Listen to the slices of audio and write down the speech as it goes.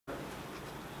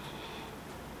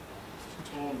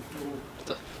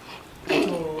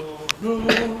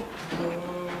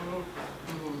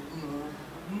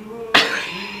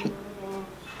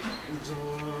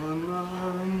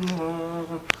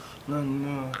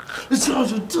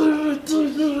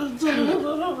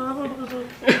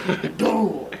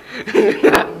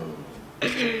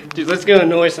Dude, let's go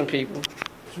annoy some people.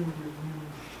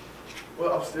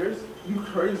 What, upstairs? You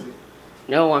crazy.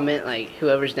 No, I meant like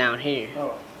whoever's down here.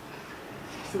 Oh.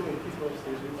 Still please go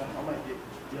upstairs. I might get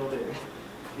yelled at.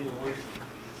 Getting worse.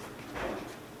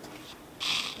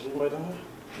 Anybody down here?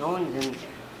 No one's in.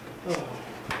 Oh.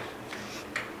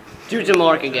 Do to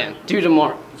Mark again. Do to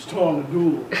Mark. It's time to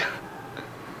duel.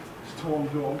 It's time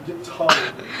to duel. I'm getting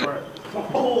tired. Alright.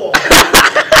 Oh.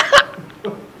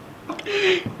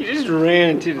 You just ran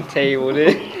into the table,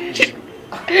 dude.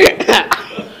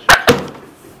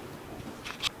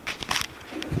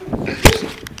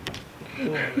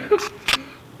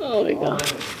 Oh my god.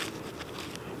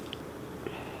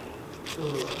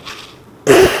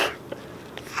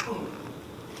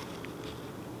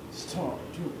 It's time to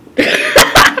duel.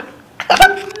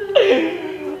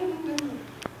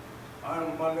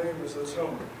 My name is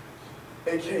Atonement,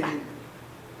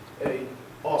 a.k.a.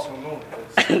 also known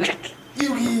as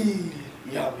Yugi.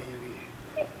 Yabi Yugi.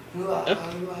 La la la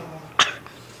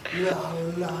la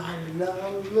la la la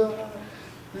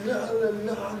la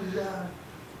la la.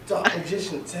 Dark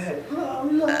Magician Ted. La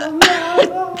la la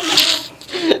la.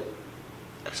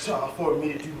 It's time for me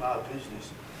to do my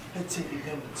business. Let's take it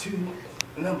number 2,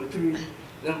 number 3,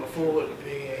 number 4, the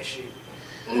big ass shit.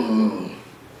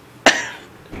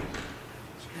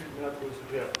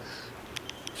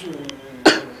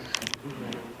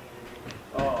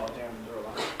 Oh, damn, girl.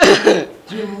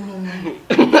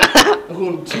 I'm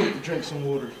going to drink some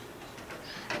water.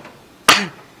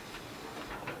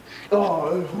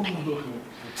 Oh, who are you looking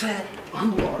at? Who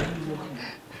are you looking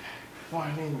at? My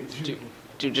name is you.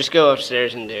 Dude, just go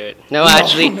upstairs and do it. No,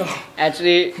 actually,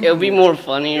 it'll be more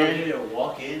funnier. You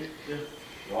walk into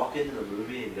the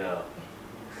movie and go.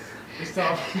 It's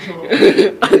time to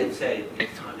do And say,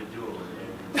 it's time to do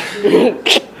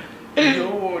it.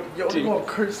 Yo, you're gonna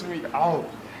curse me out.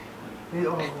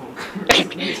 Yo,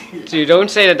 curse me. Dude, don't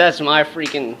say that that's my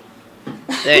freaking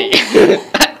thing.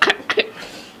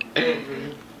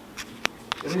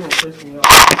 You're gonna curse me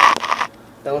out.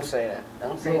 Don't say that.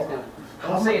 Don't say it's gonna.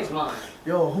 Don't say it's mine.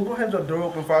 Yo, who gonna have the door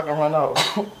open if I can run out?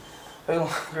 They gonna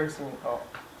curse me out.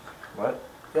 What?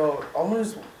 Yo, I'm gonna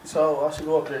just, so I should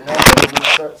go up there now.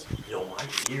 Yo, my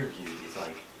ear, dude, is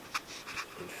like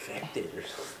infected or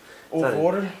something. With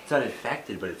water? It's not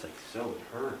infected, but it's like so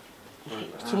hurt.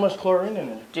 There's too much chlorine in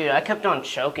there. Dude, I kept on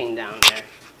choking down there.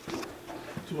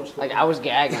 Too much chlorine. Like, I was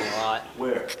gagging a lot.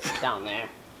 Where? Down there.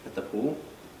 At the pool?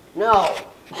 No!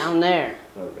 Down there.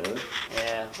 Oh, really?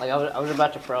 Yeah. Like, I was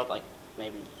about to throw up, like,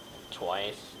 maybe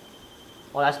twice.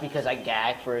 Well, that's because I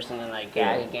gag first and then I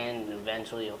gag again and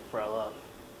eventually you'll throw up.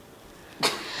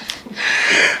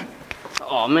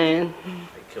 Oh man.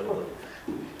 I killed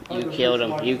him. You killed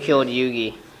him. You killed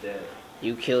Yugi. Dead.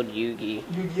 You killed Yugi.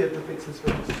 You get to fix his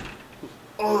face.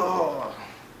 Oh,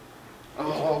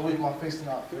 wait, my face is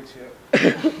not fixed yet.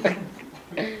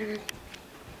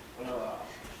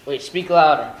 Wait, speak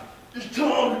louder. It's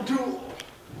time to do.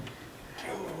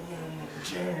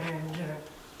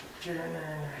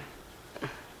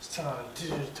 It's time to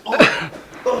do.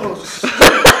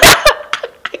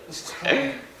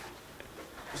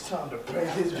 It's time to break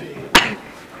his bed.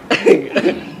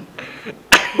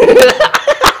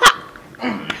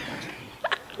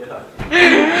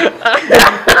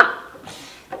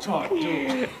 Talk to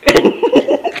him.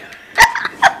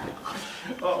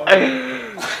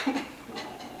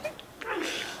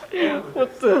 What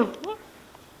the?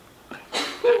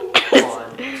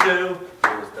 1, 2,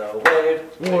 here's the wave.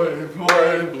 Wave.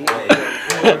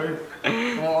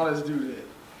 Come on, let's do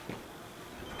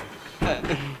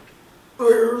that.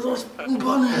 Where's those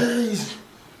bunnies?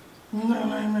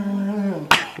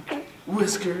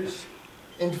 Whiskers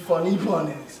and funny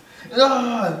bunnies.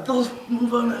 Ah, those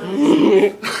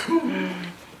bunnies.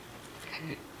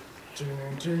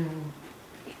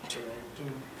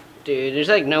 Dude, there's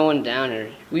like no one down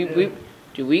here. We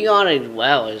we gotta as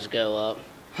well as go up.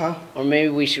 Huh? Or maybe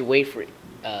we should wait for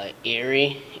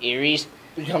Erie's.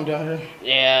 You come down here?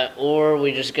 Yeah, or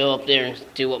we just go up there and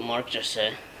do what Mark just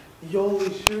said. Yo, we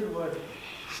should, but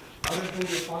I don't think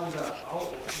we'll find out.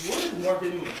 What is Mark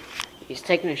anyway? He's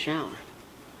taking a shower.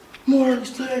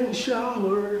 Mark's taking a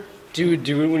shower. Dude,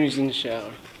 do it when he's in the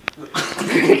shower.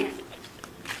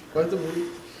 Right the movie.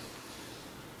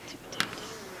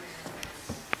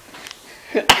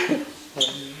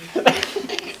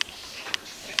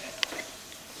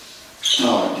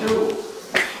 Oh, dude.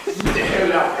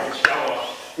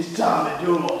 time to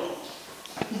duel.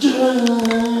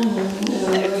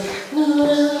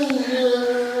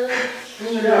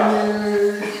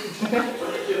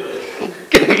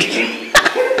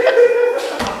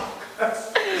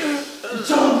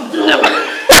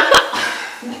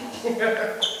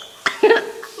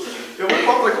 Yeah, we're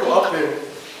probably go up there.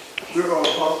 We're gonna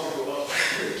probably go up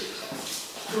there.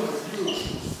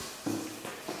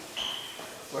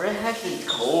 Where the heck did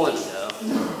Colin go?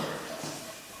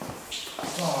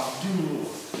 Oh,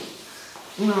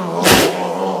 dude. No.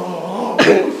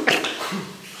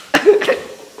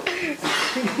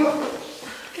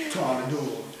 Time to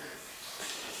duel.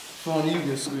 Phone you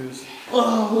get screws.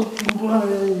 Oh,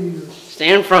 boy.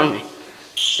 Stand in front of me.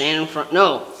 Stand in front.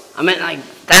 No, I meant like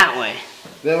that way.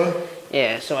 That way?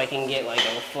 Yeah, so I can get like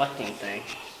a reflecting thing.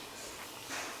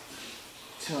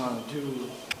 Time to duel.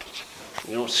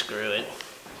 You don't screw it.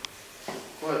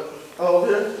 What? Oh,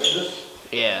 here? Like this?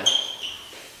 Yeah.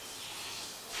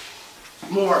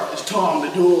 Mark, it's time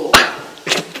to duel.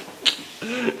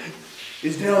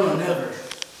 It's down or never.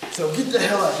 So get the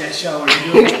hell out that shower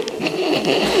and do it.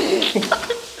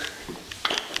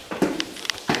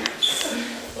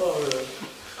 Oh,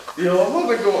 yeah. Yo, I'm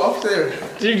gonna go up there.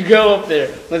 Dude, go up there.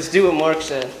 Let's do what Mark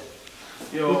said.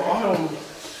 Yo,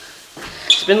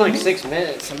 It's been like 6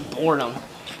 minutes. I'm boredom.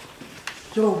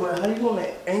 Yo, but how you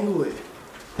gonna angle it?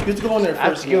 You have to go in there I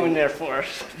have first. to go in there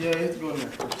first. Yeah, you have to go in there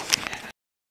first.